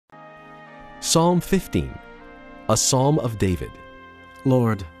Psalm 15, a psalm of David.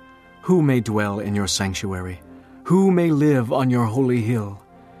 Lord, who may dwell in your sanctuary? Who may live on your holy hill?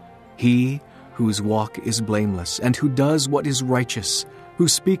 He whose walk is blameless and who does what is righteous, who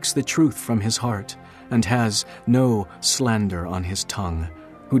speaks the truth from his heart and has no slander on his tongue,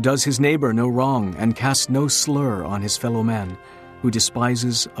 who does his neighbor no wrong and casts no slur on his fellow man, who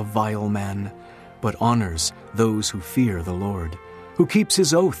despises a vile man, but honors those who fear the Lord, who keeps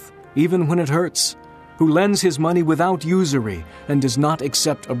his oath even when it hurts, who lends his money without usury and does not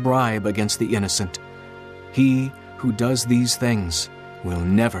accept a bribe against the innocent. He who does these things will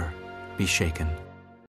never be shaken.